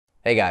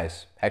Hey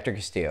guys, Hector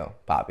Castillo,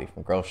 Bobby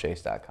from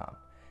girlchase.com.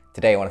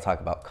 Today I want to talk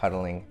about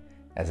cuddling.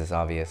 As is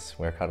obvious,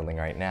 we're cuddling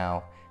right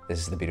now. This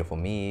is the beautiful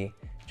me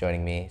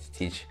joining me to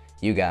teach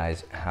you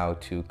guys how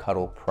to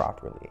cuddle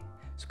properly.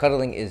 So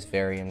cuddling is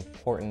very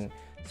important.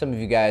 Some of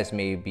you guys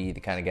may be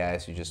the kind of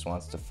guys who just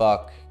wants to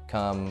fuck,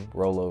 come,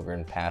 roll over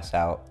and pass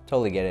out.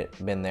 Totally get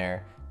it, been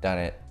there, done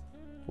it,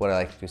 what I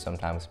like to do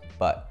sometimes.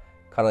 But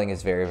cuddling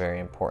is very, very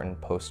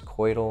important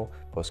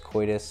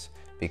post-coitus,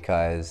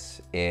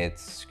 because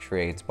it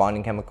creates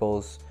bonding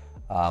chemicals.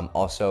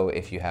 Also,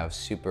 if you have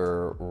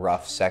super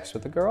rough sex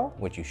with a girl,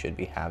 which you should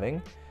be having,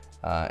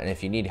 and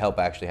if you need help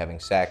actually having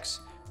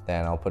sex,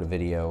 then I'll put a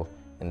video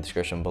in the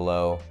description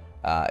below.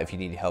 If you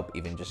need help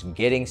even just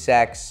getting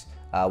sex,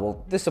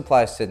 well, this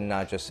applies to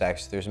not just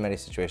sex. There's many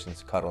situations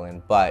to cuddle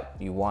in, but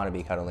you want to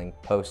be cuddling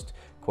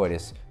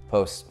post-coitus,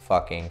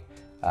 post-fucking,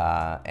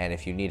 and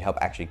if you need help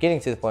actually getting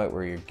to the point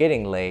where you're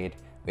getting laid,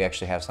 we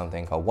actually have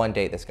something called One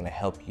Date that's going to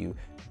help you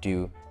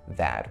do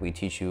that. We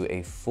teach you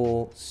a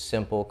full,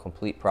 simple,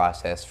 complete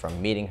process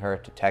from meeting her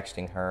to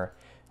texting her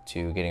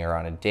to getting her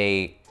on a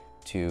date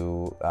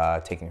to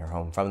taking her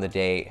home from the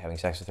date, having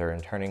sex with her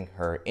and turning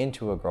her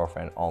into a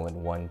girlfriend all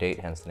in one date,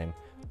 hence the name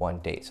One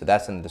Date. So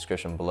that's in the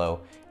description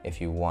below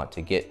if you want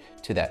to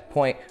get to that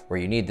point where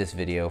you need this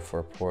video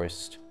for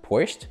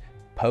post-coital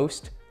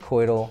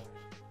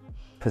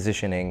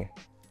positioning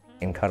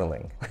in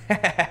cuddling.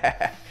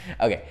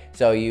 Okay,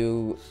 so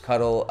you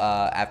cuddle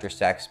after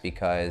sex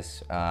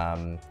because,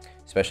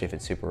 especially if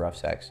it's super rough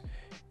sex,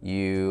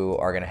 you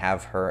are gonna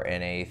have her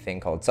in a thing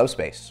called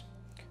subspace.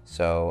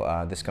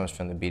 So this comes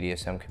from the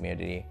BDSM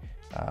community,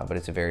 but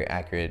it's a very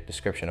accurate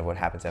description of what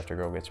happens after a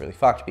girl gets really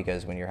fucked,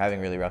 because when you're having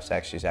really rough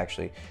sex, she's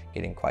actually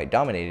getting quite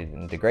dominated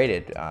and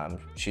degraded.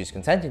 She's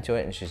consenting to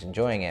it and she's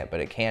enjoying it, but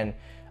it can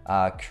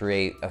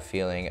create a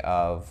feeling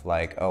of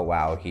like, oh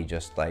wow, he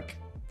just like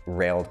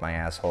railed my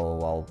asshole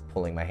while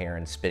pulling my hair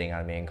and spitting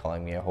on me and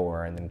calling me a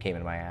whore and then came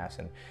in my ass.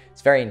 And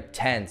it's very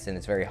intense and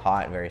it's very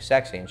hot and very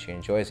sexy and she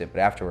enjoys it, but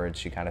afterwards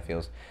she kind of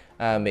feels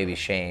maybe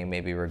shame,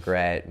 maybe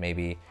regret,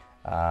 maybe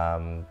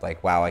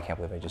like, wow, I can't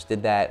believe I just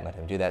did that and let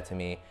him do that to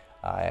me.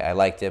 I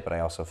liked it, but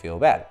I also feel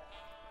bad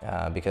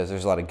because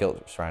there's a lot of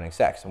guilt surrounding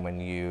sex. And when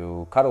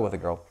you cuddle with a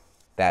girl,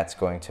 that's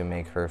going to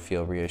make her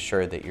feel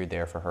reassured that you're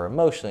there for her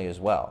emotionally as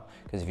well.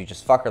 Because if you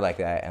just fuck her like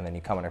that and then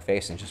you come on her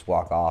face and just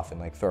walk off and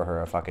like throw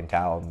her a fucking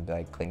towel and be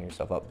like, clean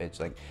yourself up, bitch,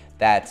 like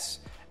that's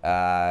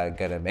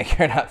gonna make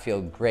her not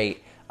feel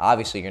great.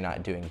 Obviously you're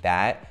not doing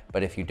that,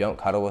 but if you don't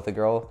cuddle with a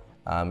girl,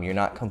 you're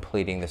not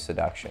completing the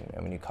seduction.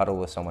 And when you cuddle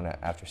with someone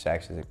after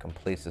sex, it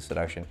completes the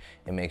seduction.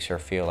 It makes her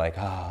feel like,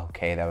 oh,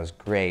 okay, that was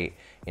great.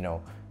 You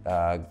know,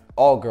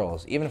 all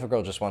girls, even if a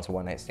girl just wants a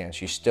one-night stand,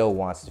 she still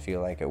wants to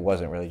feel like it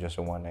wasn't really just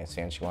a one-night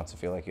stand. She wants to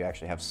feel like you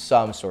actually have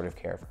some sort of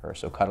care for her.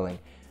 So cuddling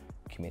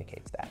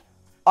communicates that.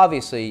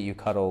 Obviously, you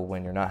cuddle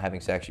when you're not having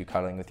sex. You're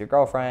cuddling with your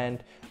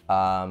girlfriend.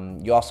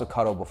 You also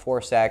cuddle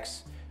before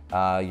sex.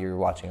 You're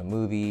watching a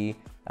movie.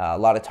 A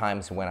lot of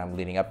times when I'm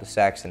leading up to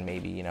sex and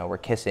maybe, you know, we're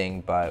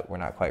kissing, but we're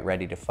not quite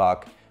ready to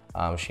fuck,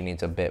 she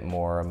needs a bit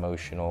more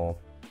emotional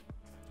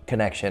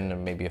connection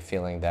and maybe a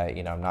feeling that,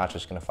 you know, I'm not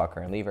just gonna fuck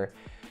her and leave her.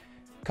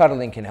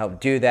 Cuddling can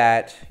help do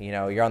that. You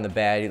know, you're on the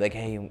bed, you're like,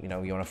 hey, you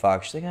know, you wanna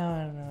fuck? She's like, oh,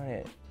 I don't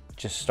know.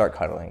 Just start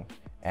cuddling.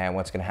 And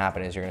what's gonna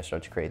happen is you're gonna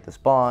start to create this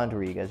bond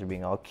where you guys are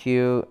being all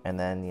cute, and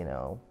then, you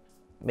know,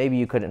 maybe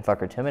you couldn't fuck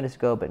her 10 minutes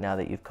ago, but now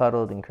that you've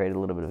cuddled and created a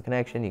little bit of a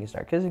connection, you can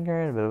start kissing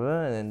her and blah, blah,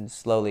 blah, and then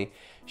slowly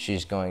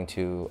she's going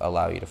to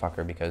allow you to fuck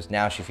her because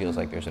now she feels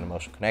like there's an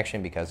emotional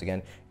connection because,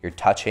 again, you're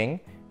touching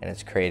and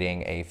it's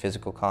creating a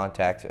physical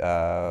contact,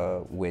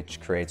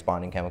 which creates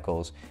bonding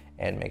chemicals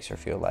and makes her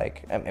feel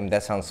like, I mean,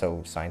 that sounds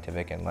so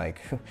scientific and like,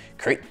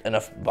 create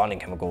enough bonding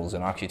chemicals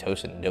and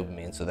oxytocin and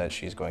dopamine so that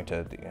she's going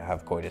to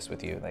have coitus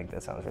with you. Like,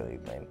 that sounds really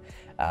lame.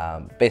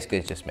 Basically,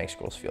 it just makes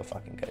girls feel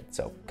fucking good.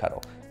 So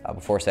cuddle.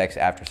 Before sex,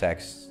 after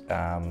sex,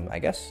 I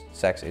guess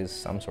sex is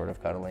some sort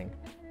of cuddling.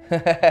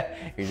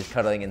 You're just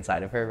cuddling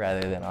inside of her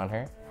rather than on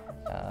her.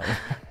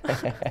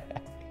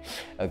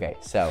 Okay,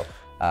 so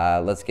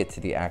let's get to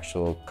the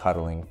actual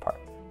cuddling part.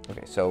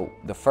 Okay, so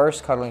the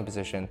first cuddling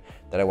position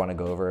that I want to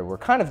go over, we're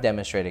kind of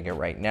demonstrating it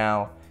right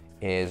now,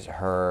 is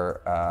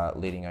her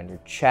leaning on your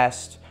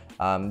chest.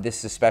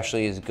 This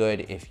especially is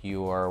good if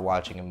you are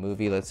watching a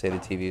movie. Let's say the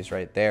TV is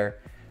right there.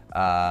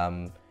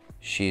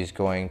 She's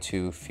going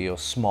to feel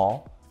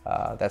small.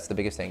 That's the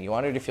biggest thing. You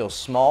want her to feel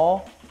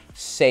small,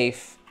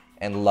 safe,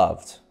 and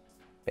loved,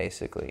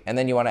 basically. And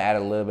then you want to add a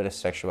little bit of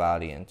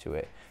sexuality into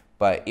it.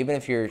 But even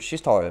if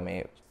she's taller than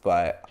me,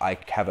 but I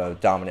have a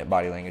dominant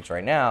body language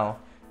right now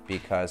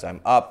because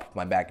I'm up,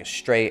 my back is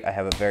straight, I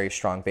have a very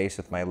strong base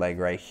with my leg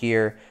right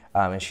here,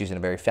 and she's in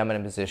a very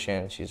feminine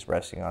position. She's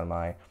resting on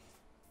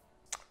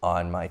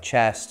my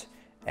chest,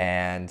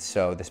 and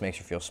so this makes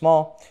her feel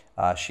small.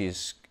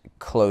 She's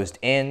closed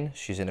in,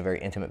 she's in a very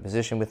intimate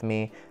position with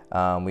me.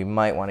 We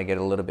might want to get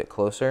a little bit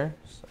closer,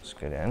 so let's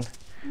get in.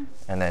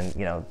 And then,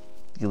 you know,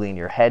 you lean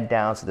your head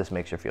down, so this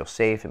makes her feel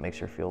safe, it makes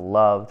her feel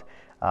loved.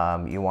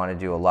 You want to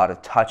do a lot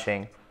of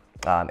touching.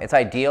 It's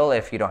ideal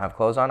if you don't have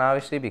clothes on,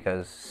 obviously,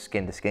 because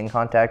skin-to-skin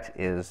contact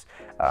is,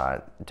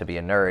 to be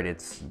a nerd,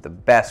 it's the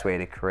best way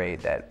to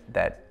create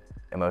that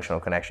emotional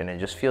connection. It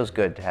just feels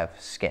good to have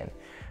skin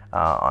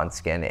on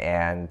skin,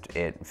 and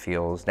it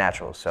feels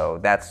natural. So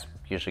that's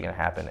usually going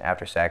to happen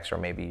after sex, or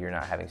maybe you're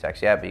not having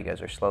sex yet, but you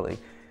guys are slowly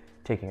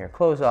taking your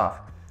clothes off.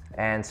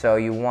 And so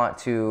you want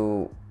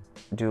to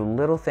do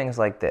little things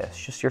like this,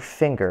 just your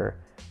finger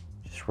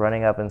just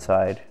running up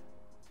inside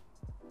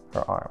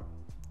her arm.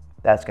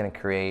 That's going to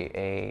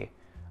create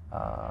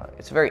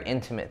it's a very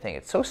intimate thing.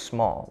 It's so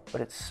small,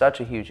 but it's such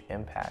a huge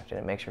impact, and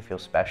it makes her feel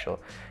special.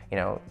 You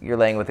know, you're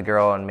laying with a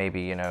girl, and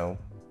maybe, you know,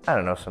 I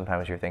don't know,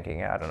 sometimes you're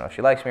thinking, I don't know if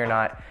she likes me or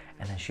not,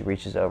 and then she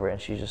reaches over and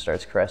she just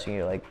starts caressing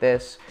you like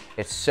this.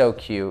 It's so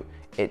cute.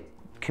 It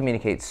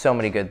communicates so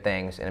many good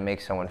things, and it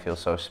makes someone feel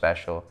so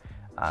special.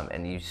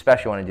 And you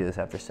especially want to do this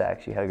after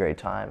sex. You had a great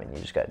time, and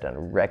you just got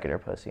done wrecking her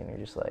pussy, and you're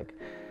just like,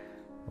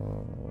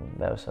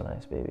 that was so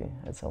nice, baby.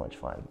 It's so much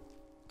fun.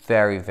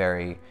 Very,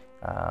 very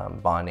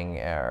bonding,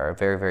 or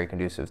very, very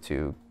conducive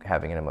to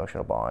having an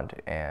emotional bond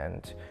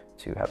and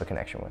to have a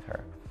connection with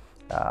her.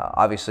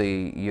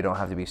 Obviously, you don't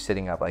have to be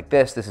sitting up like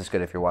this. This is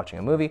good if you're watching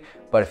a movie,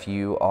 but if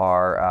you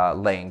are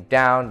laying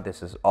down,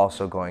 this is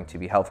also going to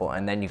be helpful,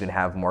 and then you can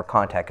have more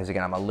contact, because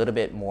again, I'm a little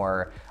bit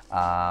more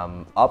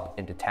up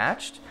and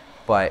detached,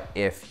 but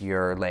if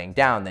you're laying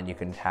down, then you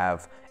can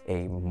have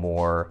a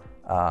more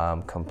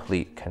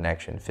complete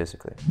connection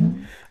physically.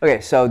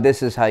 Okay, so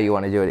this is how you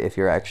want to do it if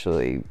you're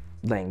actually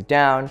laying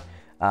down.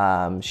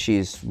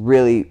 She's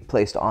really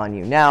placed on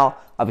you now.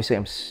 Obviously,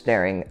 I'm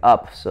staring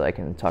up so I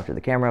can talk to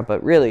the camera,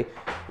 but really,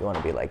 you want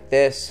to be like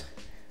this,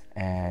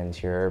 and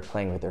you're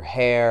playing with her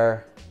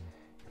hair,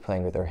 you're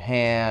playing with her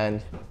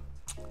hand,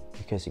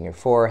 you're kissing your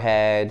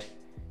forehead,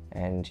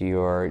 and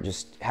you're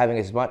just having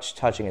as much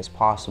touching as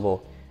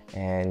possible,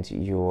 and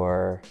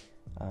you're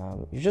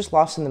just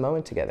lost in the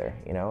moment together.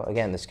 You know,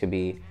 again, this could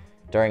be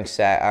during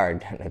sex, or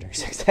not during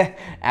sex,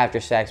 after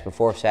sex,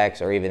 before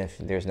sex, or even if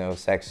there's no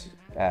sex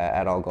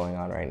at all going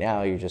on right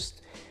now, you're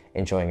just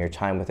enjoying your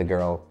time with a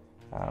girl.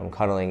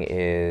 Cuddling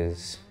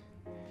it's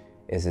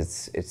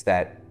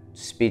that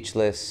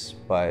speechless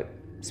but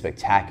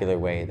spectacular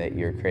way that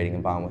you're creating a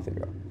bond with a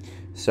girl.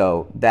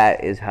 So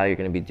that is how you're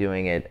going to be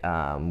doing it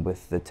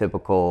with the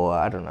typical,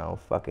 I don't know,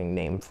 fucking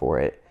name for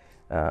it.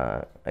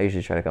 I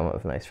usually try to come up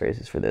with nice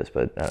phrases for this,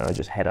 but I don't know,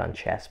 just head on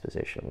chest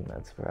position.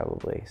 That's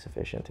probably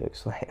sufficient to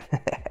explain.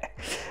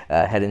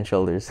 Head and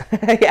shoulders.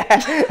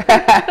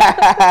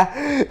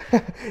 Yeah.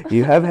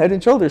 You have head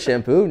and shoulder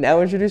shampoo.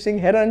 Now introducing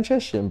head on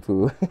chest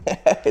shampoo.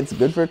 It's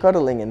good for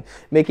cuddling and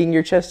making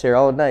your chest hair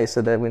all nice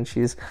so that when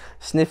she's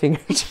sniffing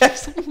her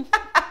chest,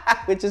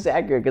 which is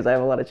accurate because I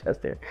have a lot of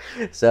chest hair.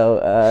 So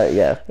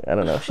yeah, I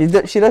don't know. She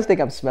does think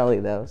I'm smelly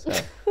though, so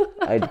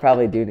I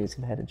probably do need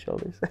some head and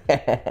shoulders.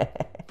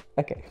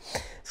 Okay,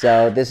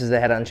 so this is the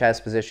head on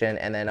chest position,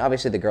 and then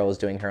obviously the girl is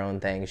doing her own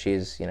thing.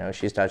 She's, you know,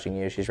 she's touching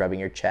you, she's rubbing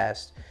your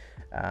chest.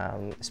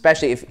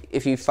 Especially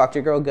if you fucked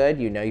your girl good,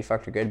 you know you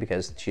fucked her good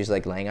because she's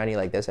like laying on you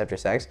like this after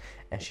sex,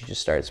 and she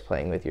just starts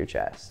playing with your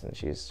chest, and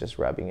she's just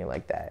rubbing you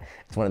like that.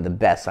 It's one of the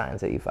best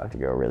signs that you fucked a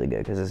girl really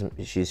good, because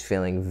she's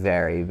feeling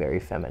very, very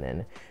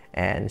feminine,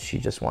 and she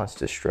just wants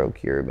to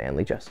stroke your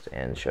manly chest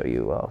and show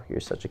you, well, you're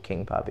such a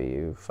king, Poppy,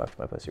 you fucked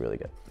my pussy really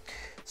good.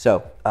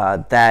 So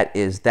that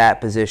is that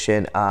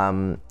position.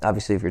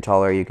 Obviously, if you're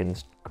taller, you can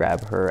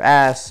grab her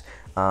ass,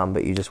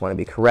 but you just want to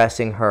be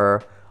caressing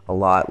her a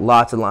lot,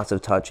 lots and lots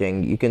of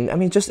touching. You can, I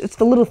mean, just, it's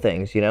the little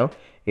things, you know?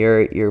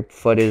 Your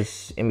foot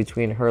is in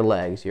between her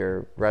legs.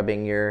 You're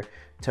rubbing your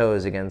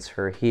toes against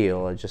her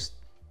heel.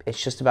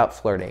 It's just about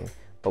flirting,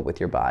 but with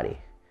your body.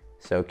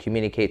 So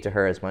communicate to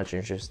her as much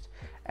interest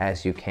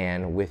as you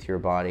can with your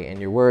body and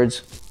your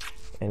words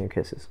and your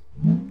kisses.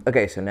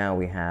 Okay, so now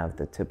we have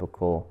the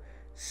typical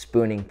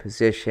spooning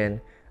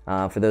position.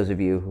 For those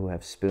of you who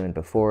have spooned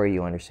before,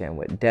 you understand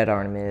what dead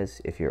arm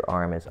is. If your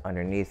arm is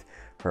underneath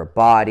her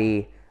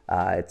body,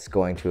 it's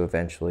going to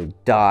eventually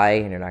die,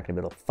 and you're not going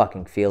to be able to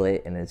fucking feel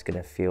it, and it's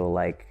going to feel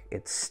like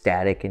it's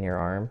static in your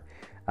arm.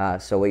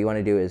 So what you want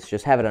to do is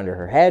just have it under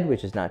her head,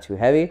 which is not too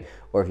heavy,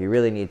 or if you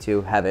really need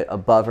to, have it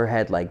above her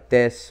head like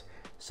this,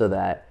 so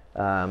that,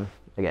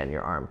 again,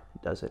 your arm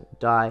doesn't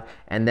die.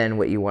 And then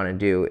what you want to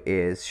do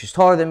is, she's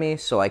taller than me,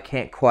 so I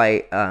can't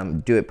quite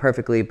do it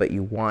perfectly, but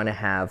you want to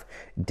have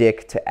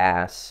dick to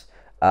ass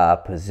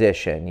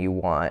position. You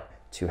want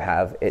to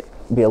have it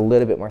be a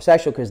little bit more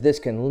sexual, because this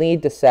can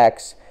lead to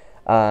sex,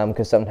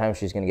 because sometimes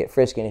she's going to get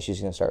frisky and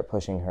she's going to start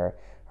pushing her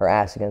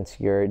ass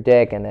against your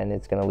dick, and then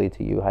it's going to lead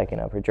to you hiking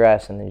up her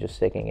dress and then just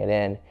sticking it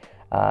in.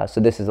 So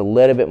this is a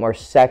little bit more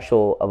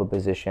sexual of a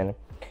position.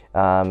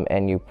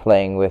 And you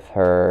playing with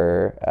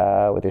her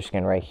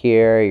skin right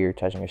here, you're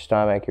touching her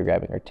stomach, you're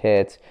grabbing her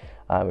tits,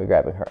 you're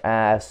grabbing her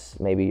ass,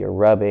 maybe you're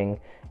rubbing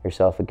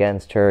yourself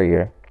against her,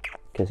 you're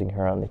kissing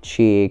her on the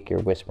cheek, you're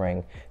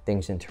whispering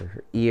things into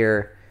her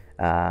ear,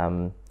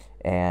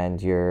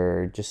 and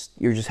you're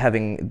just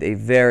having a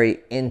very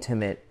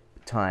intimate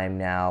time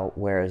now,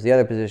 whereas the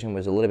other position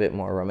was a little bit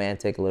more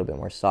romantic, a little bit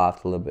more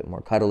soft, a little bit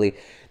more cuddly.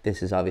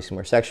 This is obviously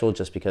more sexual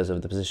just because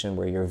of the position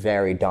where you're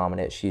very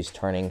dominant. She's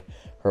turning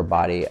her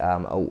body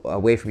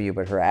away from you,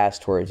 but her ass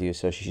towards you,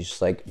 so she's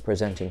just like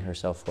presenting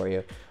herself for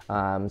you.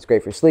 It's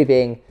great for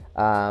sleeping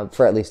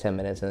for at least 10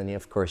 minutes, and then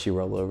of course you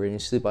roll over and you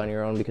sleep on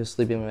your own, because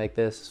sleeping like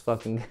this is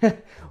fucking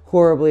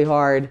horribly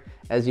hard,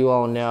 as you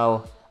all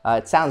know.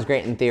 It sounds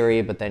great in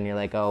theory, but then you're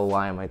like, oh,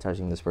 why am I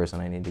touching this person?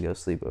 I need to go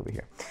sleep over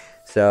here.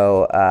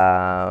 So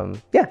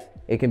yeah,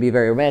 it can be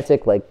very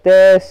romantic like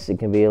this. It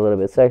can be a little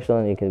bit sexual,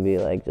 and you can be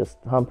like just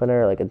humping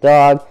her like a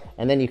dog.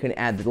 And then you can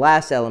add the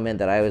last element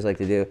that I always like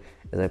to do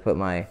is I put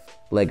my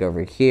leg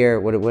over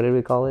here. What did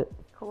we call it?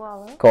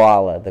 Koala.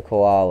 Koala, the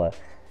koala.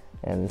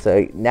 And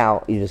so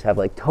now you just have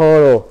like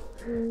total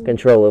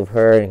control of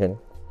her. And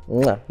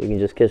you can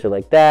just kiss her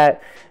like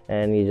that,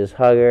 and you just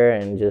hug her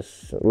and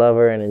just love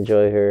her and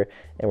enjoy her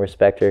and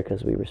respect her,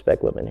 because we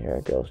respect women here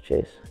at Girls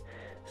Chase.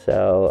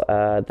 So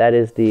that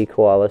is the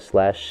koala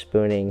 /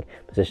 spooning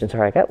position.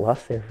 Sorry, I got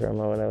lost there for a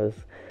moment.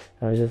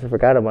 I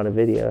forgot I'm on a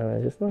video, and I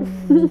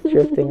was just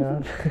drifting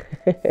off.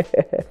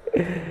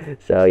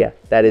 So yeah,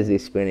 that is the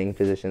spooning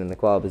position and the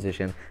koala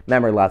position.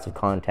 Remember, lots of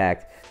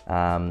contact,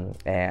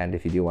 and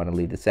if you do want to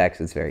lead the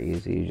sex, it's very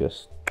easy. You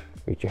just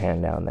reach your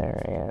hand down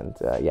there,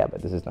 and yeah,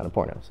 but this is not a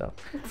porno, so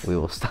we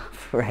will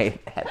stop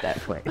right at that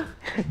point.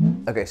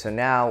 Okay, so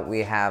now we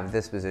have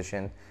this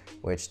position,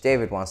 which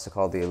David wants to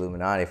call the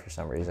Illuminati for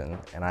some reason,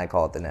 and I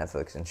call it the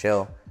Netflix and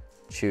chill.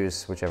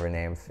 Choose whichever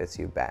name fits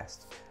you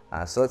best.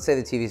 So let's say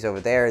the TV's over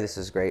there. This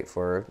is great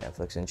for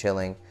Netflix and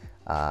chilling,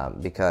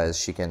 because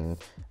she can,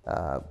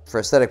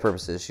 for aesthetic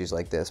purposes, she's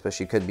like this, but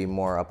she could be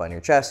more up on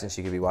your chest, and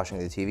she could be watching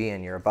the TV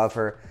and you're above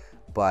her.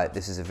 But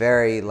this is a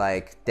very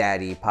like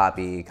daddy,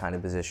 poppy kind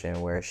of position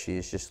where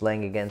she's just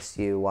laying against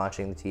you,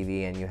 watching the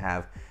TV, and you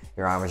have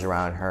your arms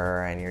around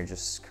her and you're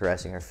just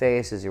caressing her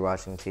face as you're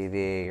watching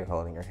TV. You're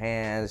holding her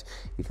hands.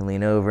 You can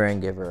lean over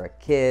and give her a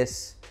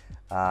kiss.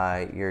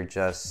 You're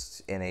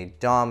just in a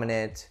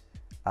dominant,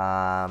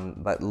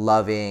 but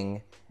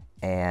loving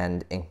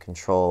and in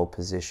control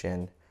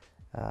position.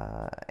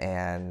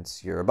 And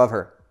you're above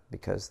her,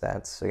 because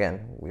that's,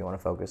 again, we want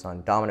to focus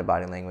on dominant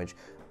body language,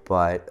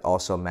 but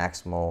also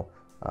maximal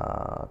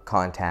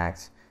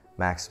contact,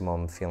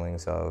 maximum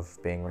feelings of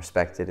being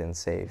respected and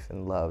safe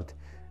and loved.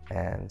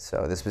 And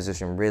so this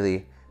position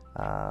really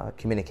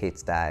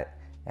communicates that.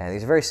 And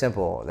these are very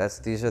simple.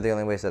 These are the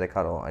only ways that I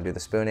cuddle. I do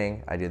the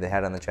spooning, I do the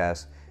head on the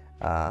chest,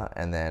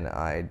 and then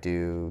I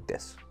do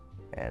this.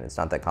 And it's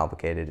not that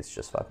complicated, it's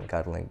just fucking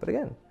cuddling. But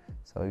again,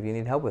 some of you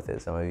need help with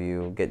it. Some of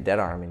you get dead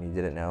arm and you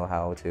didn't know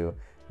how to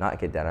not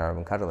get dead arm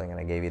and cuddling, and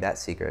I gave you that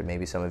secret.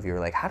 Maybe some of you are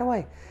like, how do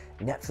I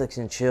Netflix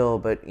and chill,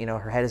 but you know,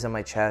 her head is on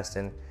my chest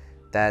and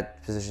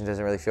that position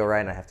doesn't really feel right,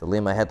 and I have to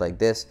lean my head like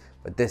this.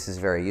 But this is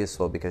very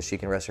useful because she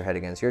can rest her head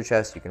against your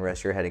chest, you can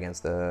rest your head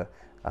against the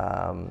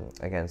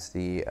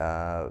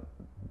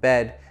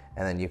bed,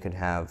 and then you can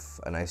have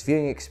a nice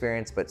viewing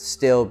experience, but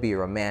still be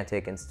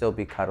romantic and still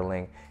be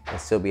cuddling and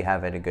still be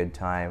having a good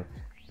time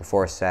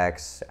before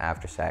sex,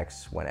 after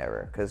sex,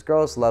 whenever. Because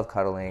girls love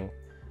cuddling.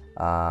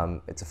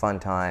 It's a fun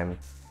time,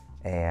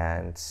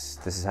 and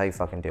this is how you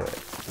fucking do it.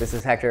 This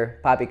is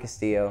Hector Papi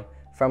Castillo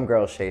from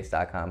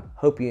girlschase.com.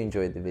 Hope you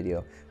enjoyed the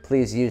video.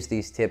 Please use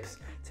these tips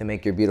to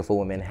make your beautiful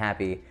women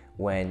happy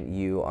when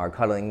you are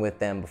cuddling with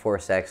them before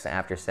sex,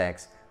 after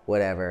sex,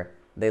 whatever.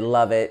 They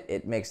love it.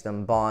 It makes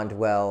them bond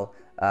well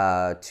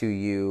to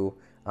you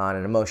on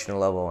an emotional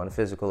level, on a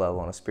physical level,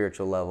 on a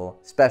spiritual level,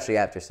 especially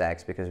after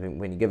sex, because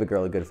when you give a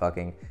girl a good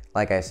fucking,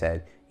 like I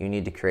said, you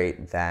need to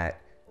create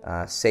that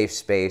safe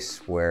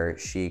space where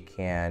she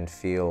can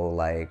feel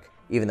like,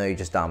 even though you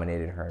just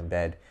dominated her in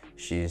bed,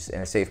 she's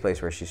in a safe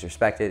place where she's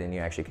respected and you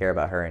actually care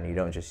about her and you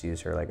don't just use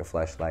her like a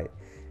fleshlight.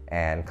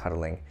 And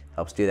cuddling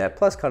helps do that.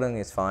 Plus, cuddling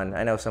is fun.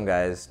 I know some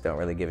guys don't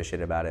really give a shit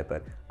about it,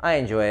 but I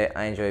enjoy it.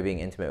 I enjoy being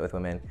intimate with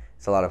women.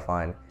 It's a lot of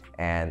fun,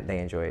 and they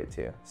enjoy it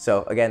too.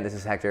 So again, this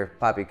is Hector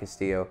Papi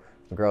Castillo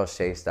from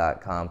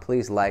girlschase.com.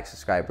 Please like,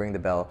 subscribe, ring the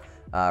bell.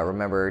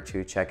 Remember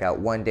to check out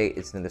One Date.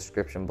 It's in the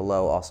description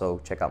below. Also,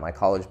 check out my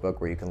college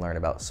book where you can learn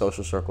about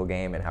social circle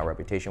game and how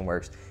reputation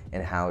works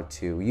and how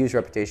to use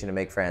reputation to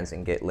make friends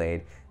and get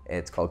laid.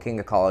 It's called King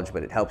of College,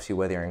 but it helps you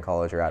whether you're in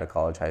college or out of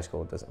college, high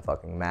school. It doesn't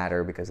fucking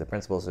matter because the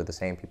principles are the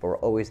same. People are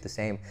always the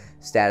same.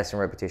 Status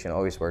and reputation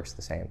always works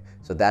the same.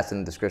 So that's in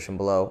the description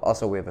below.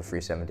 Also, we have a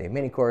free 7-day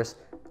mini course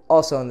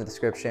also in the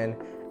description.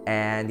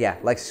 And yeah,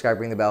 like, subscribe,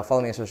 ring the bell,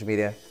 follow me on social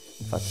media.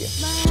 Fuck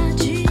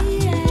you.